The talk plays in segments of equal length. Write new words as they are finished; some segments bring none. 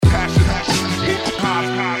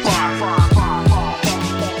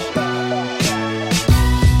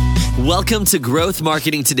Welcome to Growth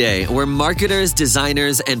Marketing Today, where marketers,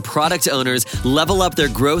 designers, and product owners level up their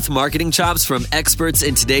growth marketing chops from experts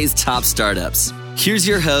in today's top startups. Here's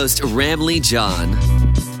your host, Ramli John.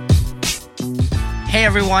 Hey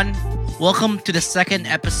everyone, welcome to the second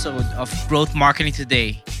episode of Growth Marketing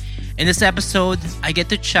Today. In this episode, I get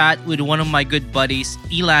to chat with one of my good buddies,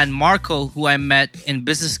 Elan Marko, who I met in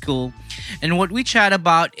business school. And what we chat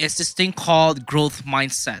about is this thing called growth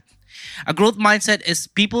mindset. A growth mindset is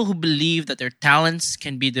people who believe that their talents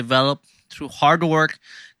can be developed through hard work,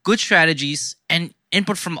 good strategies, and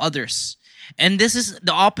input from others. And this is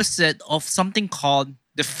the opposite of something called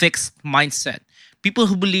the fixed mindset. People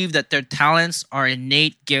who believe that their talents are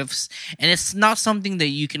innate gifts and it's not something that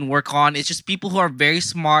you can work on. It's just people who are very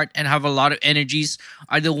smart and have a lot of energies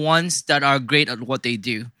are the ones that are great at what they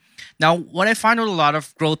do. Now, what I find with a lot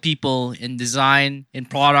of growth people in design, in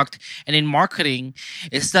product, and in marketing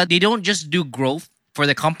is that they don't just do growth for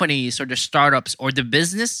the companies or the startups or the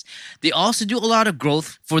business. They also do a lot of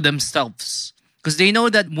growth for themselves because they know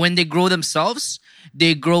that when they grow themselves,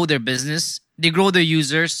 they grow their business, they grow their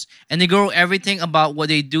users, and they grow everything about what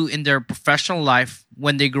they do in their professional life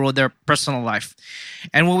when they grow their personal life.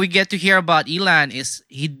 And what we get to hear about Elan is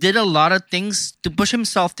he did a lot of things to push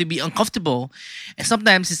himself to be uncomfortable. And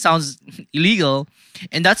sometimes it sounds illegal.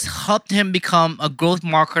 And that's helped him become a growth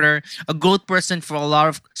marketer, a growth person for a lot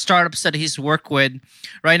of startups that he's worked with.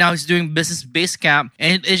 Right now, he's doing Business Basecamp.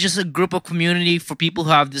 And it's just a group of community for people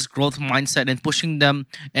who have this growth mindset and pushing them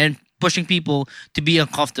and pushing people to be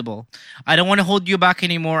uncomfortable. I don't want to hold you back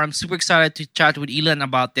anymore. I'm super excited to chat with Elan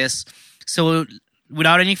about this. So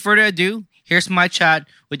without any further ado, here's my chat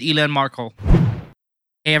with Elan Marko.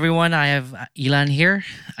 Hey everyone, I have Elan here.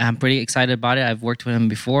 I'm pretty excited about it. I've worked with him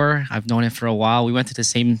before. I've known him for a while. We went to the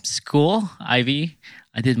same school, Ivy.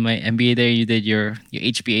 I did my MBA there. You did your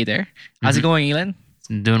HBA there. How's it going, Elan?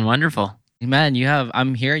 I'm doing wonderful. Man,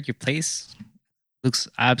 I'm here at your place. Looks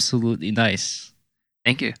absolutely nice.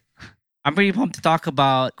 Thank you. I'm pretty pumped to talk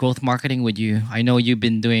about growth marketing with you. I know you've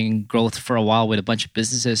been doing growth for a while with a bunch of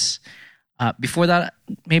businesses. Before that,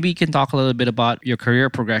 maybe you can talk a little bit about your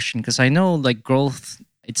career progression because I know like growth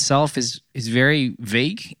itself is very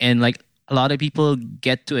vague and like a lot of people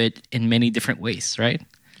get to it in many different ways, right?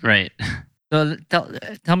 Right. So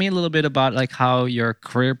tell me a little bit about like how your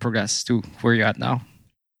career progressed to where you're at now.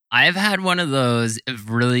 I've had one of those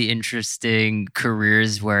really interesting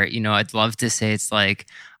careers where, I'd love to say it's like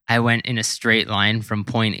I went in a straight line from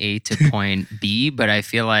point A to point B, but I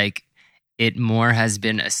feel like it more has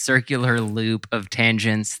been a circular loop of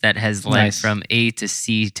tangents that has led from A to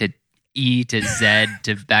C to E to Z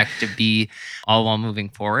to back to B, all while moving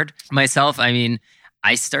forward. Myself, I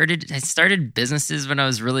started businesses when I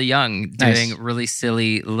was really young, doing really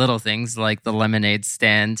silly little things like the lemonade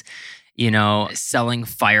stand, selling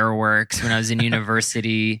fireworks when I was in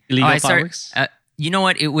university. Illegal fireworks? You know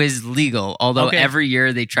what? It was legal. Although every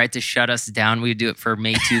year they tried to shut us down. We'd do it for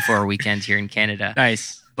May 2 for our weekend here in Canada.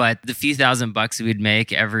 Nice. But the few $1,000s we'd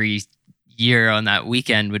make every year on that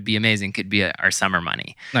weekend would be amazing. Could be our summer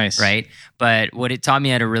money. Nice. Right? But what it taught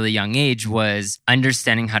me at a really young age was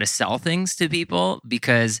understanding how to sell things to people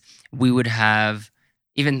because we would have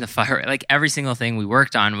even the fire, like every single thing we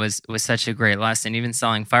worked on was such a great lesson. Even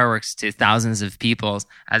selling fireworks to thousands of people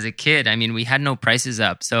as a kid. We had no prices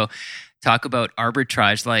up. So talk about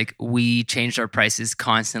arbitrage. Like we changed our prices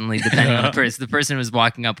constantly depending on the person. The person was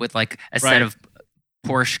walking up with like a set of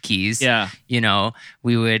Porsche keys. Yeah.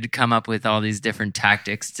 We would come up with all these different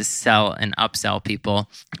tactics to sell and upsell people,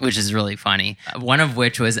 which is really funny. One of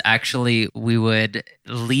which was actually we would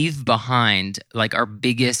leave behind like our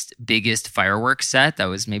biggest fireworks set that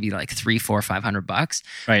was maybe like $300-$500.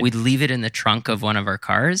 Right. We'd leave it in the trunk of one of our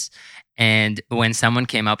cars. And when someone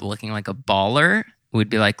came up looking like a baller, we'd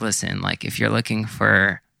be like, listen, like if you're looking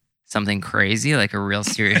for something crazy, like a real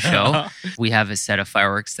serious show, we have a set of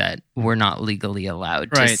fireworks that we're not legally allowed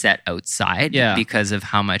to set outside because of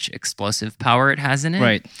how much explosive power it has in it.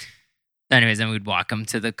 Right. Anyways, then we'd walk them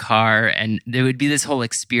to the car and there would be this whole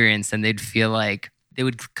experience and they'd feel like they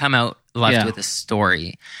would come out left with a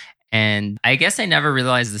story. And I guess I never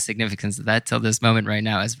realized the significance of that till this moment right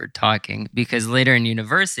now as we're talking, because later in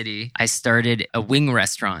university, I started a wing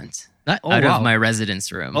restaurant. Of my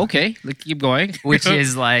residence room. Okay, keep going. Which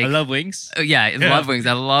is like... I love wings. Yeah, I love wings.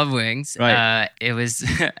 I love wings. Right. It was...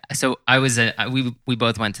 So I was... we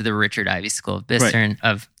both went to the Richard Ivey School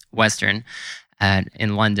of Western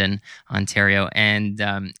in London, Ontario.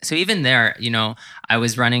 And so even there, I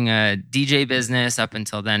was running a DJ business up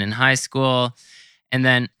until then in high school. And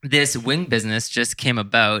then this wing business just came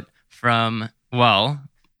about from,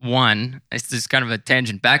 one, it's just kind of a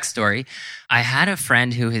tangent backstory. I had a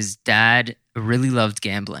friend who his dad really loved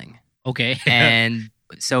gambling. Okay. And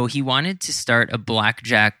so he wanted to start a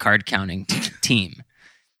blackjack card counting team.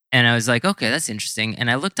 And I was like, okay, that's interesting.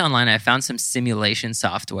 And I looked online. I found some simulation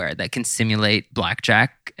software that can simulate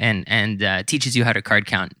blackjack and teaches you how to card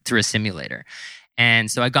count through a simulator.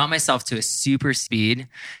 And so I got myself to a super speed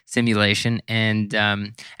simulation. And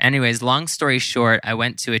anyways, long story short, I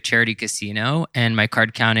went to a charity casino and my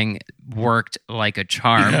card counting worked like a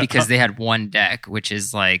charm because they had one deck, which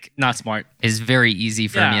is like... Not smart. Is very easy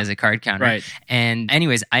for me as a card counter. Right. And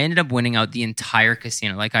anyways, I ended up winning out the entire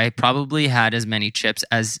casino. Like I probably had as many chips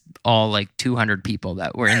as all like 200 people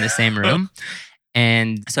that were in the same room.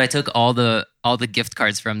 And so I took all the gift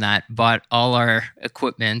cards from that, bought all our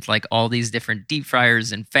equipment, like all these different deep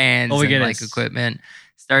fryers and fans and like equipment,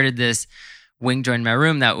 started this wing joint in my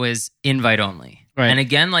room that was invite only. Right. And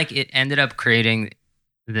again, like it ended up creating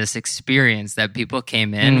this experience that people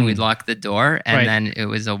came in, we'd lock the door, and then it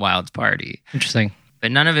was a wild party. Interesting.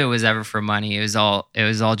 But none of it was ever for money. It was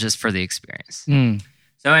all just for the experience.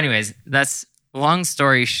 So anyways, that's long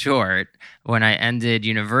story short. When I ended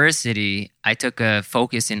university, I took a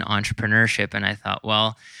focus in entrepreneurship, and I thought,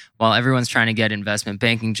 well, while everyone's trying to get investment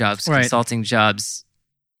banking jobs, consulting jobs,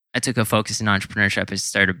 I took a focus in entrepreneurship and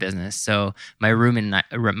started a business. So my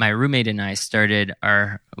roommate and I started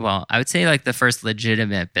I would say like the first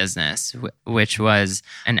legitimate business, which was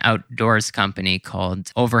an outdoors company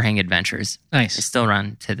called Overhang Adventures. Nice. I still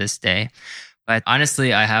run to this day. But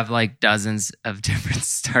honestly, I have like dozens of different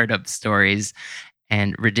startup stories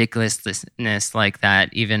and ridiculousness like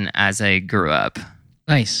that, even as I grew up.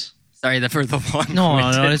 Nice. Sorry for the long.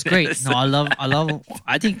 No, it's great. No,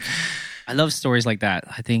 I love stories like that.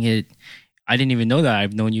 I didn't even know that.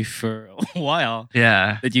 I've known you for a while.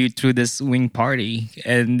 Yeah. That you threw this wing party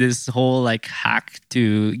and this whole like hack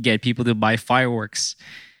to get people to buy fireworks.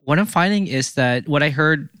 What I'm finding is that what I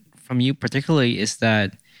heard from you particularly is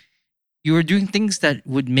that you were doing things that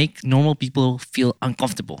would make normal people feel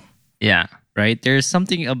uncomfortable. Yeah. Right? There's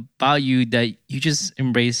something about you that you just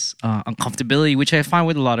embrace uncomfortability, which I find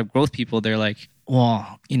with a lot of growth people. They're like,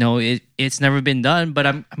 well, it's never been done, but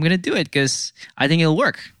I'm going to do it because I think it'll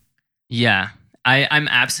work. Yeah. I'm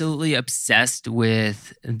absolutely obsessed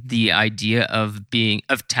with the idea of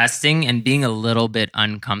testing and being a little bit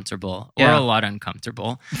uncomfortable or a lot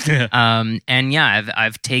uncomfortable. And yeah,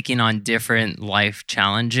 I've taken on different life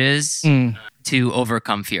challenges to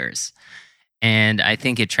overcome fears. And I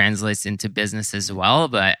think it translates into business as well,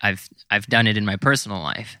 but I've done it in my personal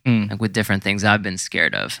life, like with different things I've been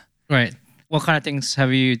scared of. Right. What kind of things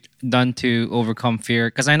have you done to overcome fear?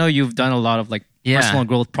 Because I know you've done a lot of like personal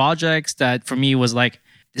growth projects that for me was like,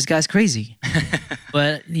 this guy's crazy.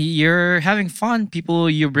 But you're having fun.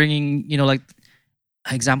 People you're bringing, like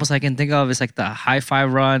examples I can think of is like the high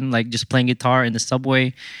five run, like just playing guitar in the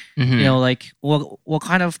subway. Like what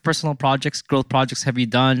kind of personal projects, growth projects have you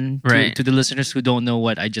done to the listeners who don't know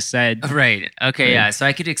what I just said? Right. Okay. Yeah. So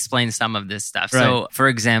I could explain some of this stuff. Right. So for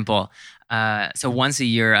example, so once a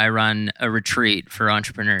year I run a retreat for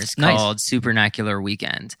entrepreneurs called Supernacular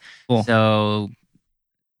Weekend. Cool. So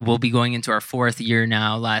we'll be going into our 4th year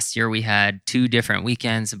now. Last year we had 2 different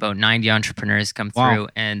weekends, about 90 entrepreneurs come through.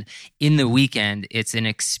 And in the weekend, it's an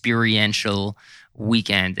experiential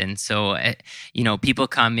weekend. And so, people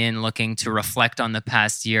come in looking to reflect on the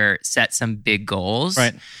past year, set some big goals,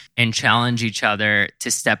 and challenge each other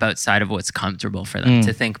to step outside of what's comfortable for them,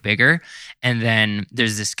 to think bigger. And then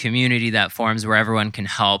there's this community that forms where everyone can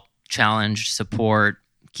help, challenge, support,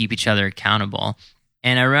 keep each other accountable.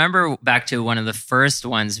 And I remember back to one of the first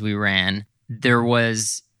ones we ran, there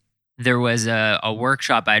was a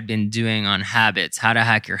workshop I'd been doing on habits, how to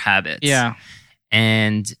hack your habits. Yeah.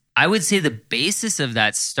 And I would say the basis of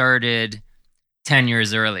that started 10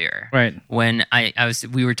 years earlier. Right. When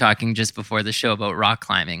we were talking just before the show about rock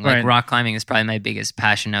climbing. Like rock climbing is probably my biggest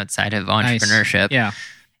passion outside of entrepreneurship. Nice. Yeah.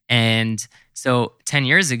 And so 10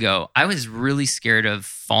 years ago, I was really scared of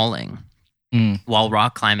falling while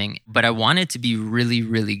rock climbing, but I wanted to be really,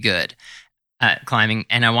 really good at climbing,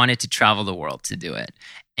 and I wanted to travel the world to do it.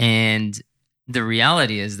 And the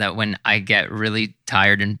reality is that when I get really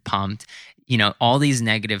tired and pumped, all these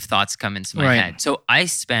negative thoughts come into my head. So I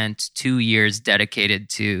spent 2 years dedicated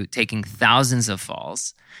to taking thousands of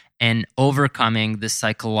falls and overcoming the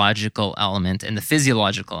psychological element and the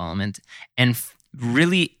physiological element, and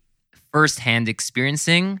really firsthand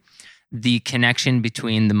experiencing the connection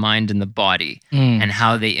between the mind and the body and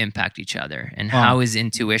how they impact each other, and how is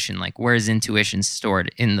intuition, like where is intuition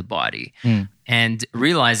stored in the body, and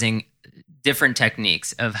realizing different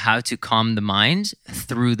techniques of how to calm the mind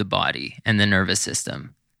through the body and the nervous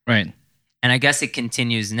system. Right. And I guess it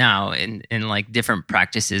continues now in like different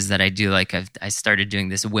practices that I do. Like I started doing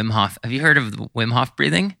this Wim Hof. Have you heard of Wim Hof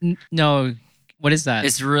breathing? No. What is that?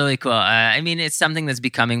 It's really cool. I mean, it's something that's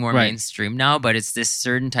becoming more mainstream now, but it's this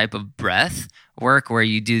certain type of breath work where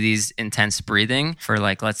you do these intense breathing for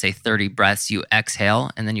like, let's say 30 breaths. You exhale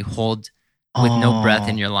and then you hold with no breath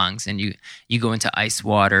in your lungs, and you go into ice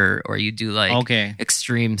water, or you do like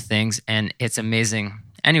extreme things, and it's amazing.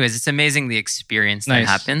 Anyways, it's amazing the experience that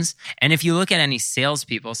happens. And if you look at any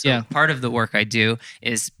salespeople, so part of the work I do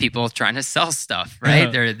is people trying to sell stuff,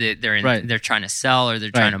 right? They're trying to sell, or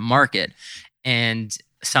they're trying to market. And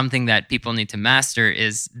something that people need to master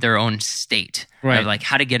is their own state, of like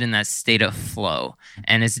how to get in that state of flow.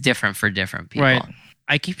 And it's different for different people. Right.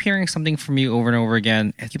 I keep hearing something from you over and over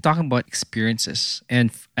again. I keep talking about experiences.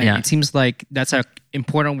 And it seems like that's an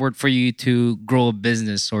important word for you to grow a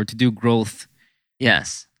business or to do growth.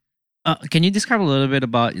 Yes. Can you describe a little bit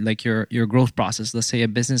about like your growth process? Let's say a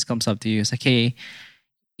business comes up to you. It's like, hey,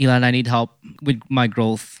 Elan, I need help with my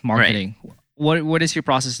growth marketing. Right. What does your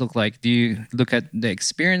process look like? Do you look at the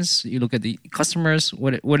experience? You look at the customers?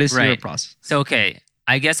 What is your process? So, okay,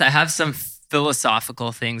 I guess I have some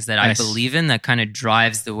philosophical things that I believe in that kind of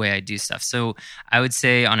drives the way I do stuff. So I would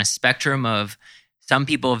say on a spectrum of, some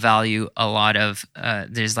people value a lot of,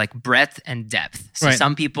 there's like breadth and depth. So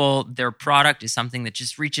some people, their product is something that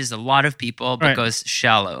just reaches a lot of people but goes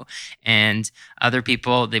shallow. And other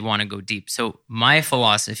people, they want to go deep. So my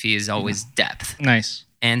philosophy is always depth. Nice.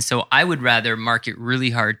 And so I would rather market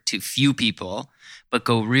really hard to few people, but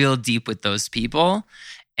go real deep with those people.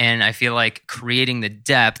 And I feel like creating the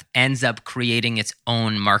depth ends up creating its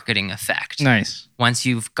own marketing effect. Nice. Once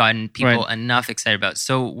you've gotten people enough excited about it.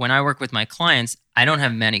 So when I work with my clients, I don't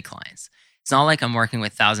have many clients. It's not like I'm working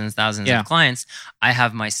with thousands of clients. I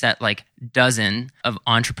have my set like dozen of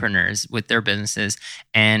entrepreneurs with their businesses,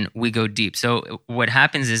 and we go deep. So what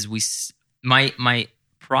happens is my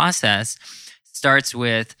process starts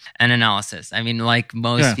with an analysis. I mean, like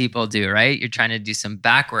most people do, right? You're trying to do some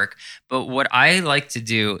back work. But what I like to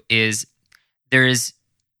do is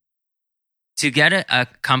to get a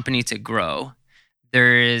company to grow,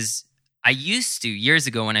 I used to, years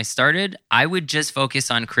ago when I started, I would just focus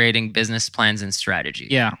on creating business plans and strategy.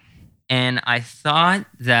 Yeah. And I thought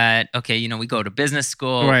that, okay, we go to business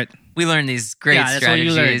school. Right. We learn these great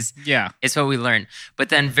strategies. Yeah. It's what we learn. But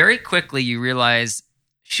then very quickly you realize,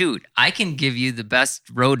 shoot, I can give you the best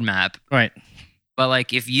roadmap. Right. But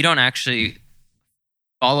like if you don't actually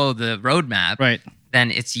follow the roadmap,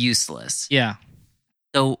 then it's useless. Yeah.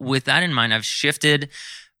 So with that in mind, I've shifted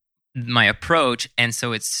my approach. And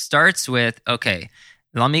so it starts with, okay,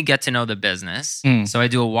 let me get to know the business. So I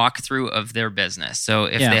do a walkthrough of their business. So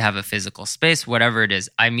if they have a physical space, whatever it is,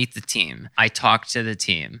 I meet the team. I talk to the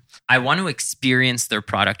team. I want to experience their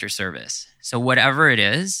product or service. So whatever it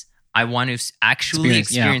is, I want to actually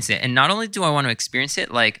experience it. And not only do I want to experience it,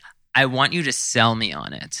 like I want you to sell me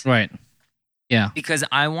on it. Right. Yeah. Because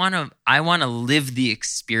I want to live the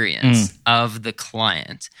experience of the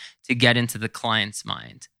client to get into the client's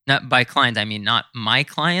mind. Not by client, I mean not my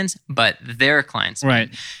clients, but their clients'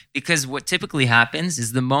 mind. Because what typically happens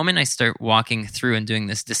is the moment I start walking through and doing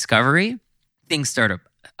this discovery, things start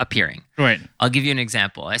appearing. Right. I'll give you an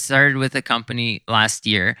example. I started with a company last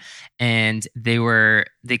year, and they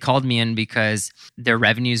called me in because their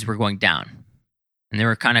revenues were going down. And they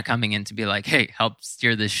were kind of coming in to be like, hey, help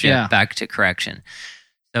steer this ship back to correction.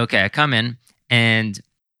 Okay, I come in and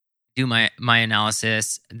do my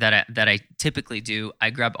analysis that I typically do. I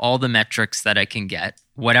grab all the metrics that I can get,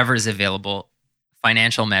 whatever is available,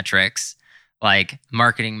 financial metrics, like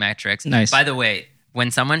marketing metrics. Nice. By the way, when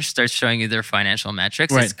someone starts showing you their financial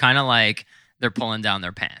metrics, it's kind of like they're pulling down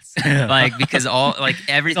their pants. Like, because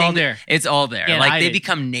everything, it's all there. Like they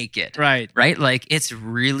become naked. Right. Like it's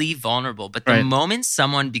really vulnerable. But the moment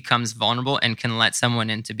someone becomes vulnerable and can let someone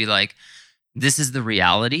in to be like, this is the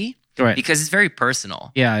reality, because it's very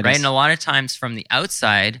personal. Yeah. Right. And a lot of times from the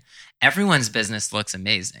outside, everyone's business looks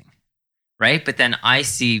amazing. Right. But then I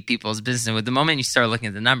see people's business. And with the moment you start looking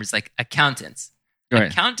at the numbers, like accountants,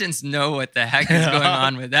 accountants know what the heck is going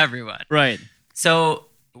on with everyone. Right. So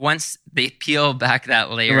once they peel back that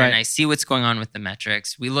layer and I see what's going on with the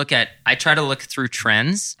metrics, I try to look through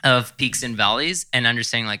trends of peaks and valleys and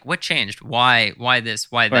understanding like what changed, why this,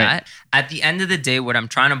 why that. At the end of the day, what I'm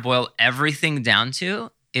trying to boil everything down to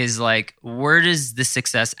is like, where does the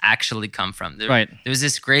success actually come from? There's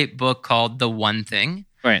this great book called The One Thing.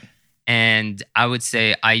 Right. And I would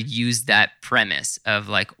say I use that premise of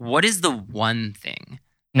like, what is the one thing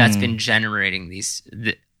that's been generating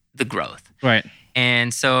the growth? Right.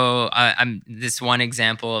 And so I'm this one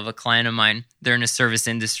example of a client of mine. They're in a service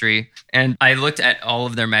industry, and I looked at all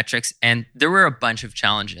of their metrics, and there were a bunch of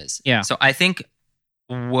challenges. Yeah. So I think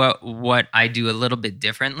what I do a little bit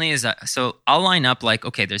differently is so I'll line up like,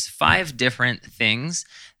 okay, there's 5 different things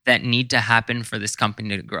that need to happen for this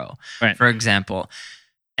company to grow. Right. For example,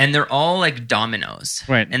 and they're all like dominoes.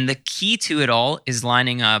 Right. And the key to it all is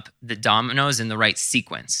lining up the dominoes in the right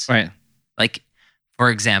sequence. Right. Like, for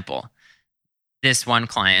example, this one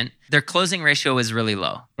client, their closing ratio was really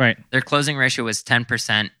low. Right. Their closing ratio was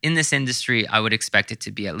 10%. In this industry, I would expect it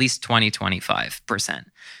to be at least 25%.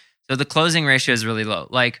 So the closing ratio is really low.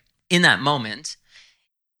 Like in that moment,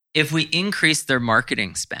 if we increased their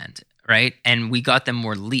marketing spend, right, and we got them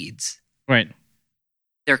more leads, right,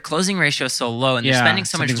 their closing ratio is so low and they're spending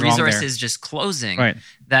so much resources just closing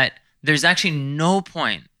that there's actually no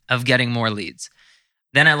point of getting more leads.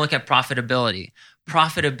 Then I look at profitability.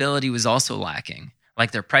 Profitability was also lacking,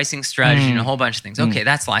 like their pricing strategy and a whole bunch of things. Okay,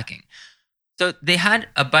 that's lacking. So they had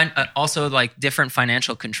a bunch, also like different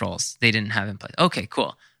financial controls they didn't have in place. Okay,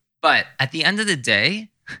 cool. But at the end of the day,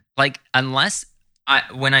 like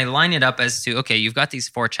when I line it up as to, okay, you've got these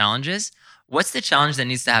 4 challenges, what's the challenge that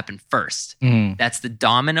needs to happen first? That's the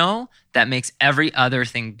domino that makes every other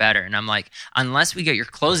thing better. And I'm like, unless we get your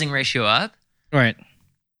closing ratio up, right,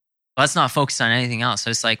 let's not focus on anything else.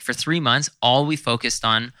 So it's like for 3 months, all we focused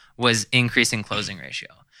on was increasing closing ratio.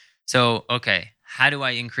 So, okay, how do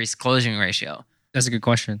I increase closing ratio? That's a good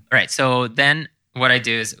question. Right. So then what I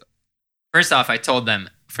do is, first off, I told them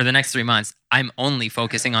for the next 3 months, I'm only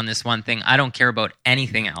focusing on this one thing. I don't care about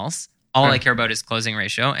anything else. All I care about is closing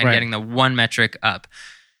ratio and getting the one metric up.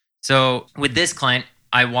 So with this client,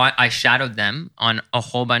 I shadowed them on a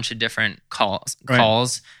whole bunch of different calls,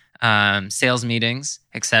 sales meetings,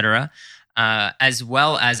 etc. As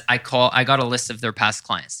well as I got a list of their past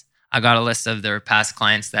clients. I got a list of their past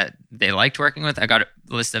clients that they liked working with. I got a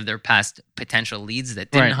list of their past potential leads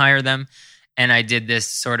that didn't hire them. And I did this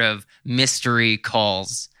sort of mystery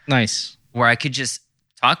calls. Nice. Where I could just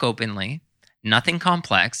talk openly, nothing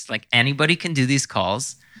complex. Like anybody can do these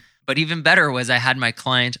calls. But even better was I had my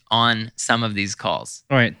client on some of these calls.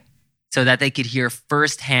 Right. So that they could hear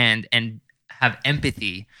firsthand and have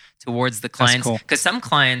empathy towards the clients. That's cool. Because some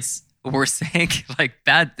clients were saying like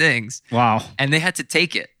bad things. Wow. And they had to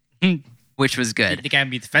take it, which was good. They can't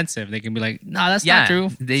be defensive. They can be like, no, that's not true.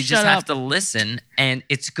 They just have to listen, and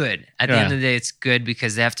it's good. At the end of the day, it's good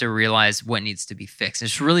because they have to realize what needs to be fixed.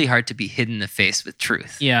 It's really hard to be hit in the face with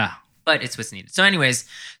truth. Yeah. But it's what's needed. So anyways,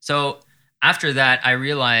 after that, I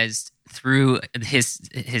realized through his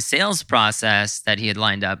sales process that he had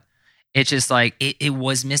lined up, it's just like it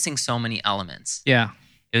was missing so many elements. Yeah.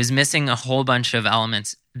 It was missing a whole bunch of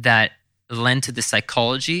elements that lend to the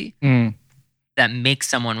psychology that makes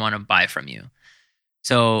someone want to buy from you.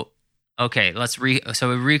 So, okay, we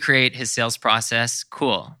recreate his sales process.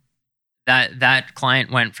 Cool. That client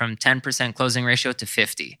went from 10% closing ratio to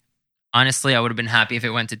 50. Honestly, I would have been happy if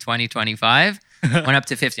it went to 20, 25, went up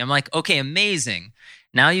to 50. I'm like, okay, amazing.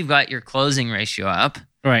 Now you've got your closing ratio up.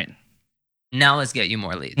 Right. Now let's get you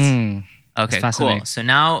more leads. Okay, cool. So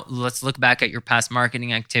now let's look back at your past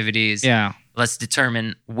marketing activities. Yeah. Let's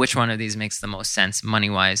determine which one of these makes the most sense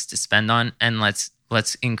money-wise to spend on, and let's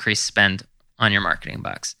increase spend on your marketing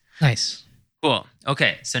bucks. Nice. Cool.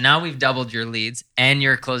 Okay, so now we've doubled your leads and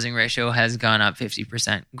your closing ratio has gone up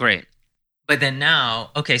 50%. Great. But then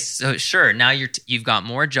now, okay, so sure, now you've got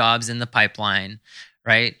more jobs in the pipeline,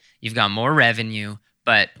 right? You've got more revenue,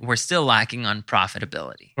 but we're still lacking on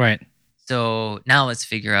profitability. Right. So now let's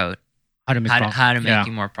figure out how to make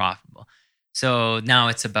you more profitable. So now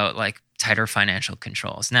it's about like tighter financial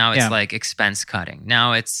controls. Now it's like expense cutting.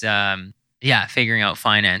 Now it's figuring out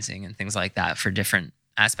financing and things like that for different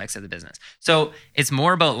aspects of the business. So it's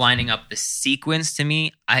more about lining up the sequence to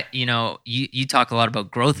me. You talk a lot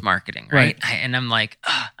about growth marketing, right? And I'm like,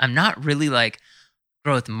 I'm not really like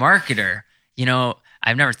growth marketer.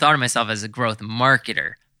 I've never thought of myself as a growth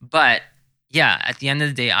marketer, but yeah, at the end of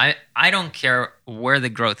the day, I don't care where the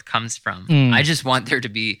growth comes from. I just want there to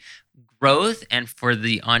be growth and for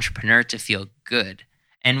the entrepreneur to feel good.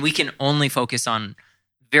 And we can only focus on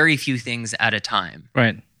very few things at a time.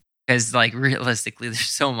 Right. Because like realistically, there's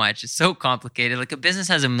so much. It's so complicated. Like a business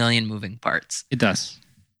has a million moving parts. It does.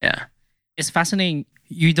 Yeah. It's fascinating.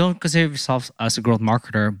 You don't consider yourself as a growth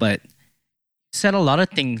marketer, but said a lot of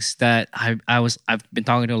things that I've been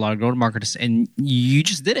talking to a lot of growth marketers, and you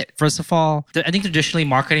just did it. First of all, I think traditionally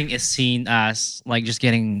marketing is seen as like just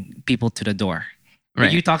getting people to the door. Right.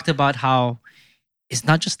 But you talked about how it's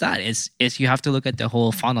not just that. It's you have to look at the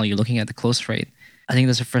whole funnel. You're looking at the close rate. I think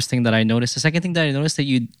that's the first thing that I noticed. The second thing that I noticed that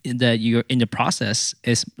you're in the process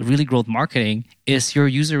is really growth marketing is your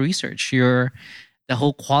user research. The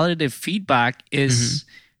whole qualitative feedback is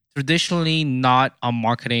traditionally not a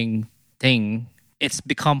marketing thing. It's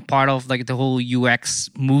become part of like the whole UX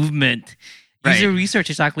movement. Right. User research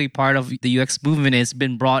is actually part of the UX movement. It's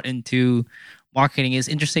been brought into marketing. It's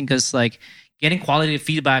interesting because like getting qualitative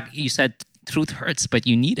feedback, you said truth hurts, but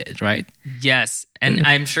you need it, right? Yes, and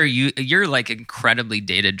I'm sure you're like incredibly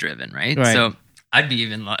data driven, right? So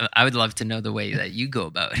I would love to know the way that you go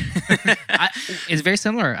about it. It's very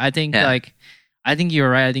similar. I think I think you're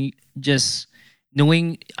right. I think just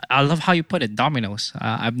knowing, I love how you put it, dominoes.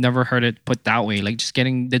 I've never heard it put that way. Like just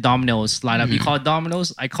getting the dominoes lined up. You call it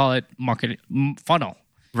dominoes, I call it market funnel.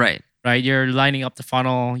 Right. Right, you're lining up the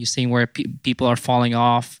funnel. You're seeing where people are falling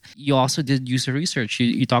off. You also did user research.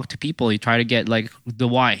 You talk to people. You try to get like the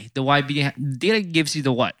why. The why data gives you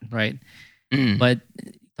the what, right? But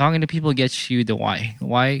talking to people gets you the why.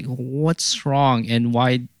 Why? What's wrong, and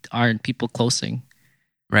why aren't people closing?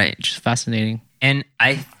 Right, Which is fascinating. And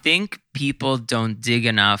I think people don't dig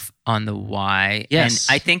enough on the why. Yes.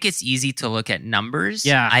 And I think it's easy to look at numbers.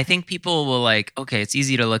 Yeah. I think people will like, okay, it's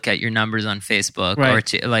easy to look at your numbers on Facebook Right. or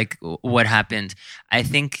to like what happened. I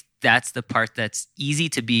think that's the part that's easy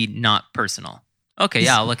to be not personal. Okay,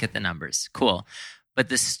 yeah, I'll look at the numbers. Cool. But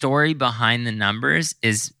the story behind the numbers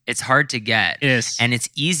it's hard to get. It is. And it's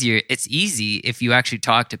easy if you actually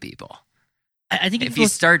talk to people. I think If you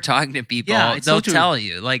start talking to people, it's so they'll true. tell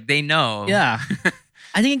you. Like they know. Yeah.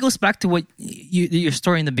 I think it goes back to what your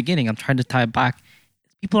story in the beginning. I'm trying to tie it back.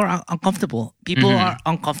 People are uncomfortable. People are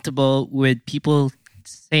uncomfortable with people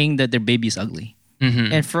saying that their baby is ugly.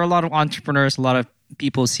 And for a lot of entrepreneurs, a lot of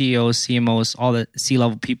people, CEOs, CMOs, all the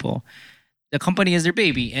C-level people, the company is their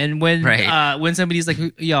baby. And when somebody's like,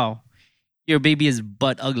 yo, your baby is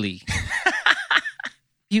butt ugly.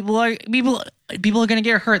 People are gonna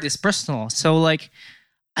get hurt. It's personal. So like,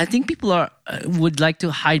 I think people would like to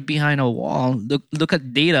hide behind a wall, look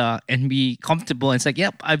at data, and be comfortable. And it's like,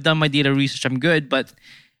 yep, I've done my data research. I'm good. But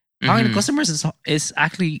talking to customers is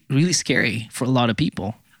actually really scary for a lot of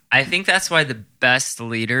people. I think that's why the best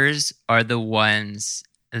leaders are the ones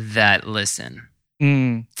that listen.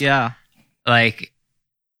 Yeah. Like,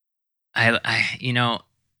 I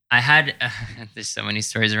had there's so many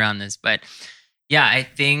stories around this, but. Yeah, I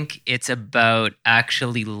think it's about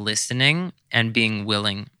actually listening and being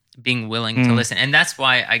willing to listen. And that's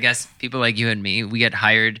why I guess people like you and me, we get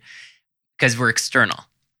hired because we're external.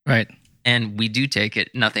 Right. And we do take it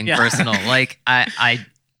nothing personal. Like I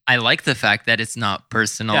like the fact that it's not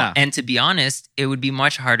personal. Yeah. And to be honest, it would be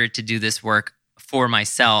much harder to do this work for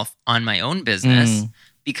myself on my own business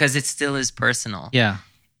because it still is personal. Yeah.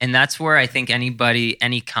 And that's where I think anybody,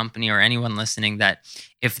 any company or anyone listening, that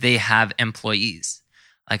if they have employees,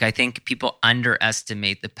 like I think people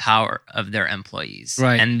underestimate the power of their employees.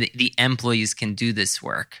 Right. And the employees can do this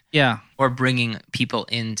work. Yeah. Or bringing people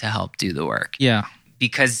in to help do the work. Yeah.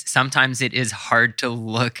 Because sometimes it is hard to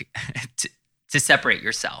look, to separate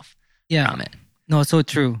yourself from it. No, it's so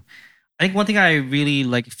true. I think one thing I really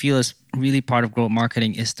feel is really part of growth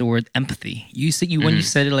marketing is the word empathy. When you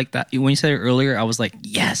said it like that, when you said it earlier, I was like,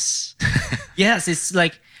 yes, yes. It's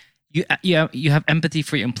like you have empathy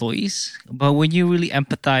for your employees, but when you really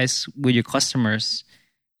empathize with your customers,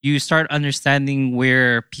 you start understanding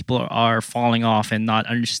where people are falling off and not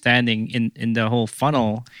understanding in the whole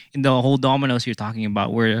funnel, in the whole dominoes you're talking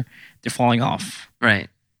about, where they're falling off. Right.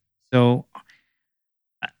 So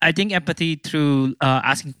I think empathy through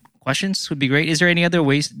asking questions would be great. Is there any other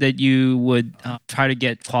ways that you would try to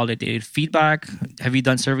get qualitative feedback? Have you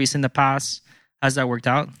done surveys in the past? Has that worked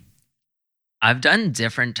out? I've done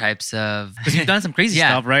different types of... Because you've done some crazy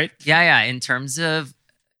stuff, right? Yeah. In terms of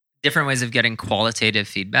different ways of getting qualitative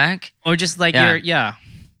feedback. Or just like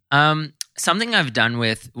something I've done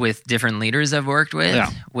with different leaders I've worked with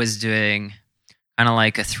was doing kind of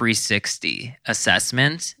like a 360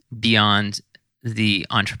 assessment beyond the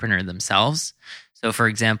entrepreneur themselves. So, for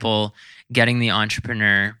example, getting the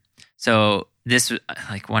entrepreneur. So this,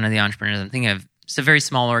 like one of the entrepreneurs I'm thinking of, it's a very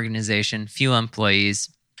small organization, few employees,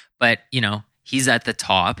 but he's at the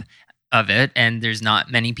top of it, and there's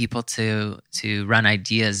not many people to run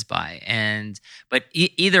ideas by. But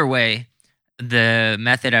either way, the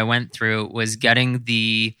method I went through was getting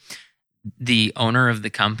the owner of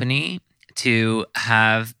the company to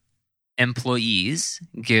have employees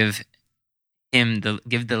give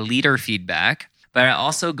the leader feedback. But I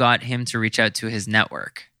also got him to reach out to his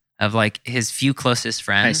network of like his few closest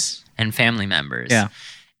friends and family members. Yeah.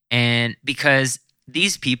 And because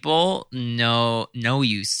these people know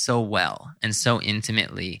you so well and so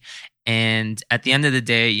intimately. And at the end of the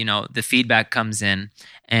day, you know, the feedback comes in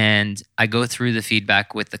and I go through the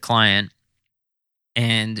feedback with the client,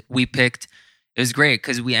 and it was great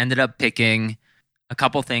because we ended up picking a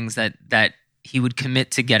couple things that he would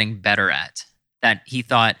commit to getting better at, that he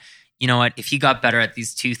thought, you know what, if he got better at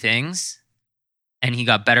these two things and he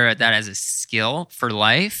got better at that as a skill for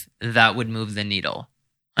life, that would move the needle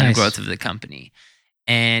on the growth of the company.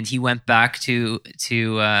 And he went back to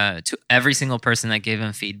every single person that gave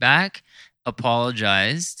him feedback,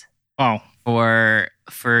 apologized for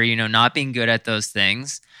you know, not being good at those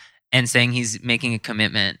things, and saying he's making a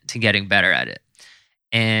commitment to getting better at it.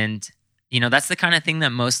 And you know, that's the kind of thing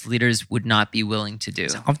that most leaders would not be willing to do.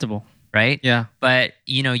 It's uncomfortable. Right? Yeah. But,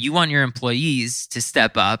 you know, you want your employees to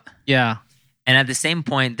step up. Yeah. And at the same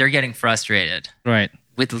point, they're getting frustrated. Right.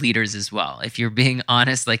 With leaders as well. If you're being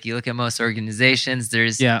honest, like you look at most organizations,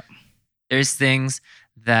 there's things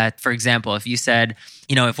that, for example, if you said,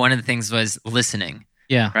 you know, if one of the things was listening.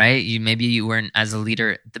 Yeah. Right? Maybe you weren't, as a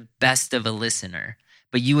leader, the best of a listener.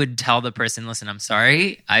 But you would tell the person, listen, I'm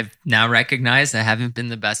sorry. I've now recognized I haven't been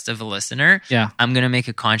the best of a listener. Yeah. I'm going to make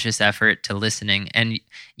a conscious effort to listening. And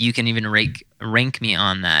you can even rank me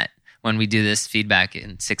on that when we do this feedback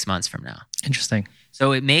in 6 months from now. Interesting.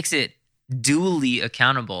 So it makes it duly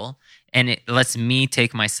accountable, and it lets me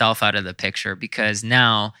take myself out of the picture, because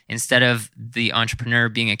now instead of the entrepreneur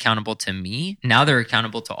being accountable to me, now they're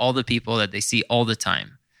accountable to all the people that they see all the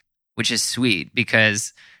time, which is sweet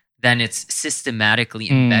because then it's systematically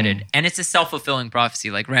embedded. And it's a self-fulfilling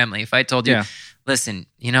prophecy. Like Ramli, if I told you, listen,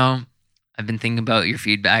 you know, I've been thinking about your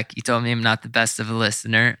feedback. You told me I'm not the best of a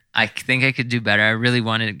listener. I think I could do better. I really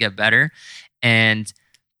wanted to get better. And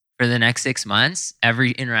for the next 6 months,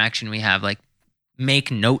 every interaction we have, like,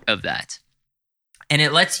 make note of that. And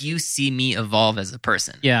it lets you see me evolve as a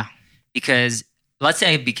person. Yeah. Because let's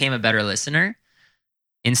say I became a better listener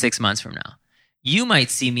in 6 months from now. You might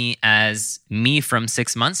see me as me from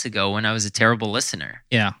 6 months ago when I was a terrible listener.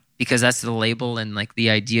 Yeah. Because that's the label and like the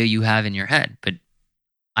idea you have in your head. But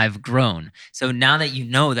I've grown. So now that you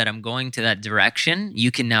know that I'm going to that direction, you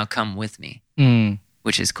can now come with me,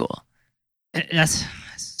 which is cool. That's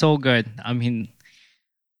so good. I mean,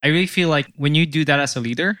 I really feel like when you do that as a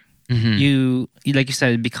leader, you, like you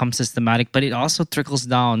said, it becomes systematic, but it also trickles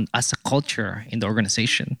down as a culture in the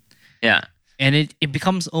organization. Yeah. And it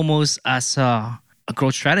becomes almost as a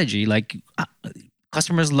growth strategy. Like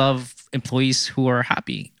customers love employees who are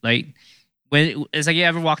happy. Like when it's like you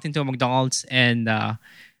ever walked into a McDonald's and the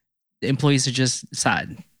employees are just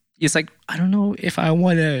sad. It's like, I don't know if I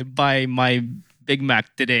want to buy my Big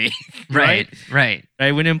Mac today. Right.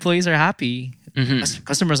 When employees are happy,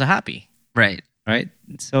 customers are happy. Right.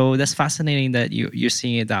 So that's fascinating that you're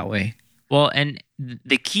seeing it that way. Well, and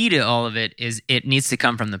the key to all of it is it needs to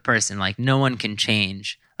come from the person. Like no one can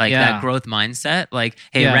change that growth mindset. Like,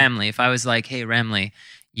 hey, Ramli, if I was like, hey, Ramli,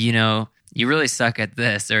 you know, you really suck at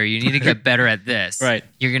this, or you need to get better at this. Right.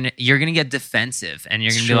 You're gonna get defensive, and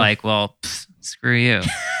you're gonna be like, well, screw you,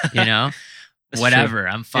 you know, whatever. True.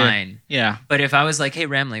 I'm fine. Yeah. But if I was like, hey,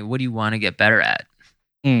 Ramli, what do you want to get better at?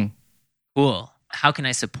 Cool. How can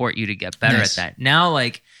I support you to get better at that? Now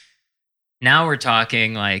we're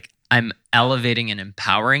talking like I'm elevating and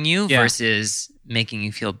empowering you versus making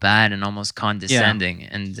you feel bad and almost condescending.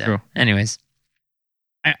 And anyways.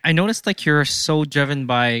 I noticed like you're so driven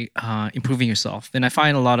by improving yourself. And I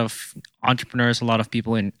find a lot of entrepreneurs, a lot of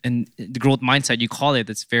people in the growth mindset, you call it,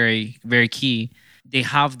 that's very, very key. They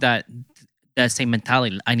have that same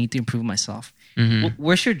mentality. I need to improve myself.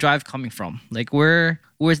 Where's your drive coming from? Like where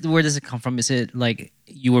does it come from? Is it like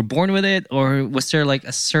you were born with it, or was there like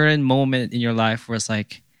a certain moment in your life where it's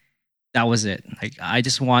like, that was it? Like, I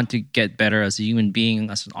just want to get better as a human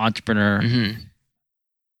being, as an entrepreneur.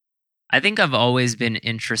 I think I've always been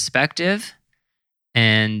introspective.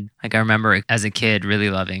 And like I remember as a kid really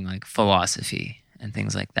loving like philosophy and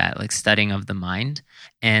things like that, like studying of the mind.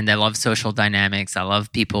 And I love social dynamics. I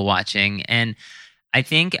love people watching. And I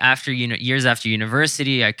think after years after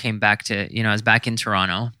university, I came back to, I was back in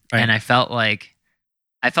Toronto, and I felt like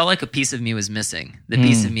a piece of me was missing. The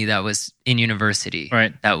piece of me that was in university,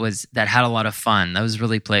 that had a lot of fun, that was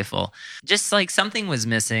really playful. Just like something was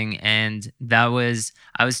missing, and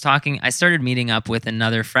I started meeting up with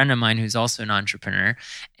another friend of mine who's also an entrepreneur,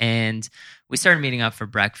 and we started meeting up for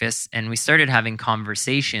breakfast, and we started having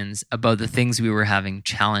conversations about the things we were having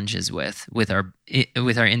challenges with our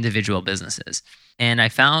individual businesses. And I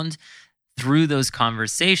found through those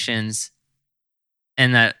conversations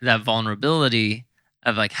and that vulnerability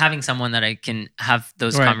of like having someone that I can have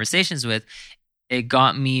those conversations with, it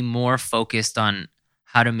got me more focused on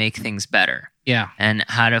how to make things better. Yeah. And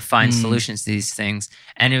how to find solutions to these things.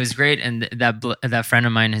 And it was great. And that friend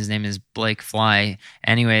of mine, his name is Blake Fly.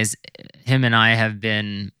 Anyways, him and I have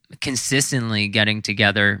been consistently getting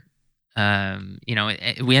together. We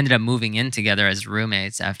ended up moving in together as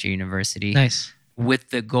roommates after university. Nice.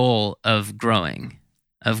 With the goal of growing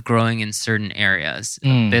in certain areas,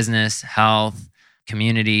 business, health,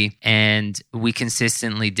 community. And we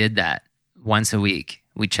consistently did that once a week.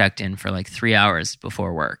 We checked in for like 3 hours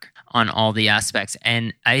before work on all the aspects.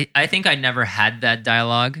 And I think I never had that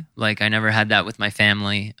dialogue. Like I never had that with my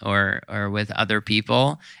family or with other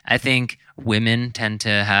people. I think women tend to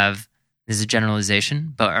have, this is a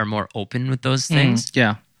generalization, but are more open with those things.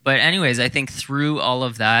 Yeah. But anyways, I think through all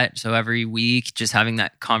of that, so every week, just having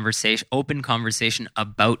that open conversation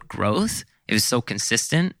about growth, it was so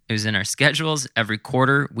consistent. It was in our schedules. Every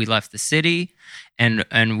quarter, we left the city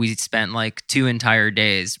and we spent like 2 entire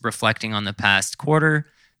days reflecting on the past quarter,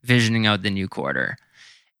 visioning out the new quarter.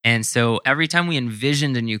 And so every time we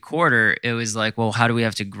envisioned a new quarter, it was like, well, how do we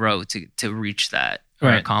have to grow to reach that or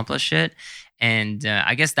accomplish it? And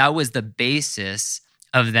I guess that was the basis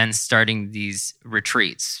of then starting these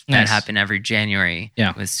retreats that happen every January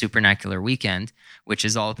with Supernacular Weekend, which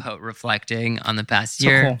is all about reflecting on the past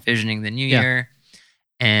year, visioning the new year,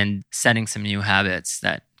 and setting some new habits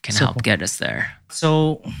that can help get us there.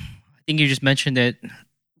 So I think you just mentioned it.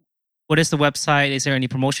 What is the website? Is there any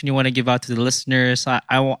promotion you want to give out to the listeners?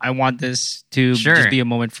 I want this to just be a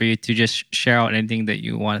moment for you to just share out anything that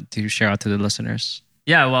you want to share out to the listeners.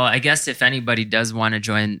 Yeah, well, I guess if anybody does want to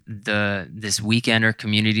join this weekend or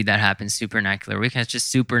community that happens, Supernacular Weekend, it's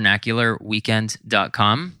just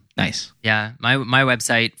supernacularweekend.com. Nice. Yeah, my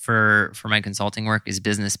website for my consulting work is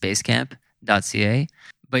businessbasecamp.ca.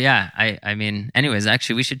 But yeah, I mean, anyways,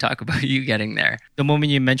 actually, we should talk about you getting there. The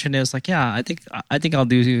moment you mentioned it, I was like, yeah, I think I'll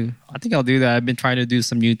do that. I've been trying to do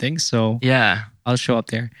some new things, so yeah, I'll show up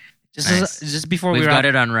there. Just before we've got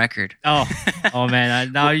it on record. Oh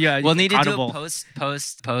man! Now we'll need to do a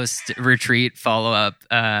post retreat follow up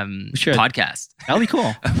podcast. That'll be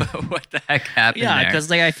cool. About what the heck happened? Yeah, because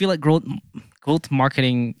like I feel like growth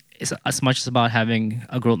marketing is as much as about having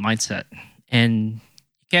a growth mindset, and you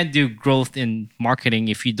can't do growth in marketing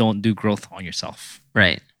if you don't do growth on yourself.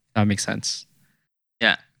 Right. That makes sense.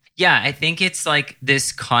 Yeah. Yeah, I think it's like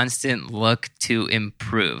this constant look to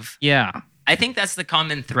improve. Yeah. I think that's the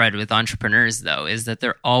common thread with entrepreneurs, though, is that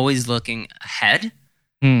they're always looking ahead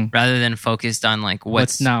rather than focused on like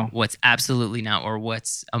what's now, what's absolutely now, or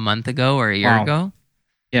what's a month ago or a year ago.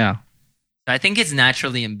 Yeah, so I think it's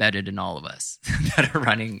naturally embedded in all of us that are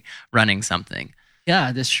running something.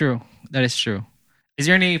 Yeah, that's true. That is true. Is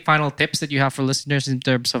there any final tips that you have for listeners in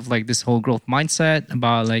terms of like this whole growth mindset?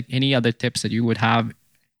 About like any other tips that you would have?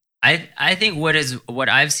 I think what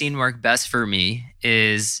I've seen work best for me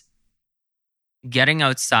is getting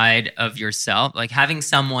outside of yourself, like having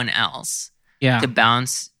someone else to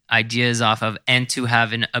bounce ideas off of and to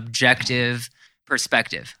have an objective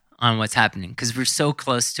perspective on what's happening, because we're so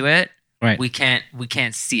close to it. Right. We can't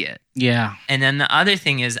see it. Yeah. And then the other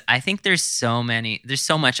thing is, I think there's so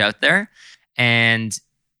much out there, and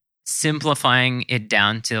simplifying it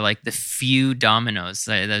down to like the few dominoes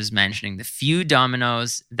that I was mentioning, the few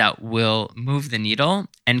dominoes that will move the needle,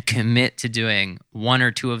 and commit to doing 1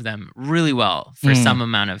 or 2 of them really well for some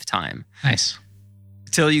amount of time. Nice.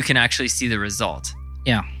 Till you can actually see the result.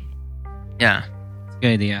 Yeah. Yeah.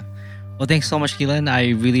 Good idea. Well, thanks so much, Elan.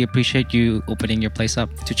 I really appreciate you opening your place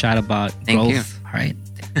up to chat about growth. Thank you. All right.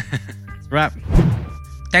 That's a wrap.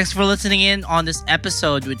 Thanks for listening in on this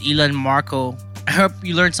episode with Elan Marko. I hope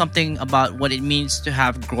you learned something about what it means to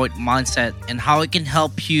have growth mindset and how it can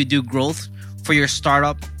help you do growth for your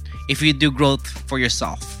startup if you do growth for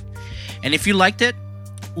yourself. And if you liked it,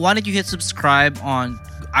 why don't you hit subscribe on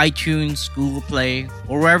iTunes, Google Play,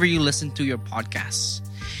 or wherever you listen to your podcasts.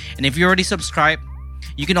 And if you already subscribed,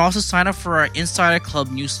 you can also sign up for our Insider Club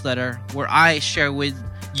newsletter, where I share with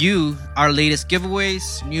you our latest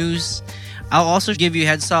giveaways, news. I'll also give you a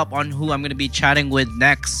heads up on who I'm going to be chatting with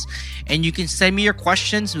next. And you can send me your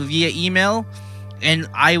questions via email, and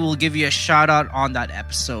I will give you a shout out on that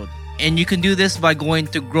episode. And you can do this by going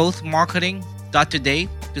to growthmarketing.today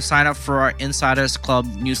to sign up for our Insiders Club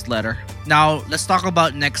newsletter. Now, let's talk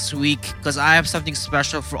about next week, because I have something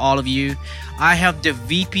special for all of you. I have the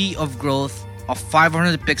VP of Growth of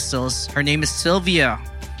 500 Pixels. Her name is Sylvia.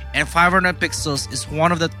 And 500 Pixels is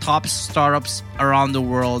one of the top startups around the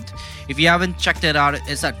world. If you haven't checked it out,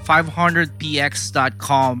 it's at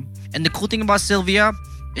 500px.com. And the cool thing about Sylvia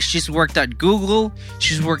is she's worked at Google,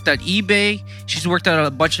 she's worked at eBay, she's worked at a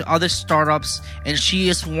bunch of other startups, and she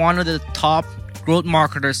is one of the top growth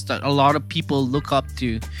marketers that a lot of people look up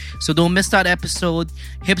to. So don't miss that episode.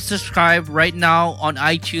 Hit subscribe right now on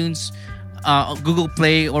iTunes, Google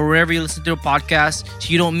Play, or wherever you listen to a podcast so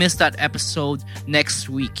you don't miss that episode next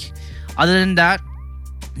week. Other than that,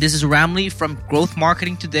 this is Ramli from Growth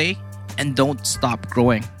Marketing Today, and don't stop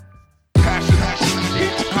growing. Passion,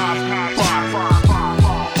 hip hop.